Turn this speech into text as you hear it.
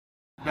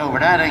Over,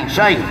 that ain't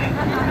safe.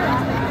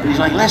 He's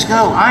like, let's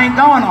go. I ain't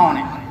going on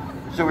it.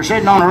 So we're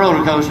sitting on a roller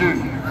coaster.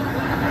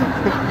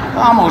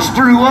 I almost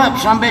threw up.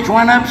 Some bitch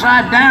went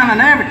upside down and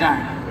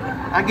everything.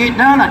 I get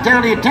done, I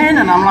tell the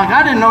attendant, I'm like,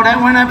 I didn't know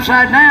that went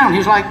upside down.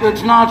 He's like,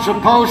 it's not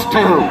supposed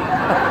to.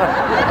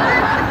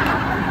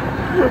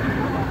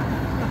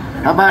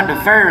 How about the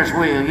Ferris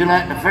wheel? You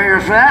like the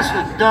Ferris wheel? That's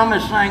the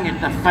dumbest thing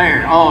at the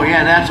fair. Oh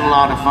yeah, that's a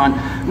lot of fun.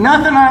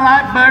 Nothing I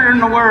like better in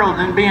the world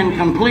than being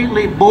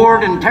completely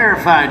bored and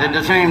terrified at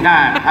the same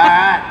time.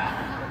 Alright?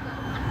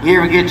 You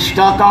ever get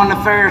stuck on the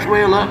Ferris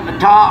wheel up at the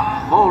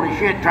top? Holy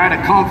shit, try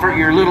to comfort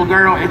your little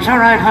girl. It's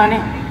alright, honey.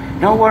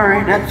 Don't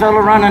worry. That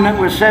fella running it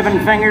with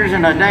 7 fingers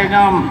and a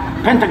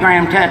daggum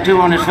pentagram tattoo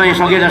on his face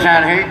will get us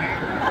out of here.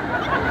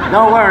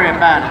 Don't worry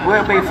about it.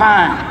 We'll be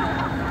fine.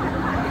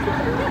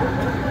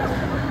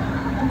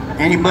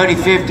 Anybody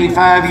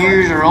 55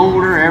 years or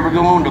older ever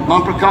go on to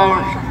bumper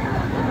cars?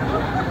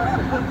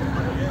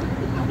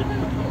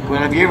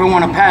 Well, if you ever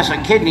want to pass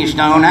a kidney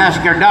stone,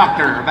 ask your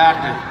doctor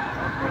about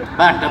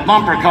the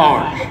bumper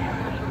cars.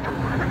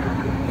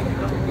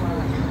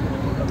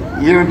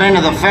 You ever been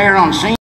to the fair on scene?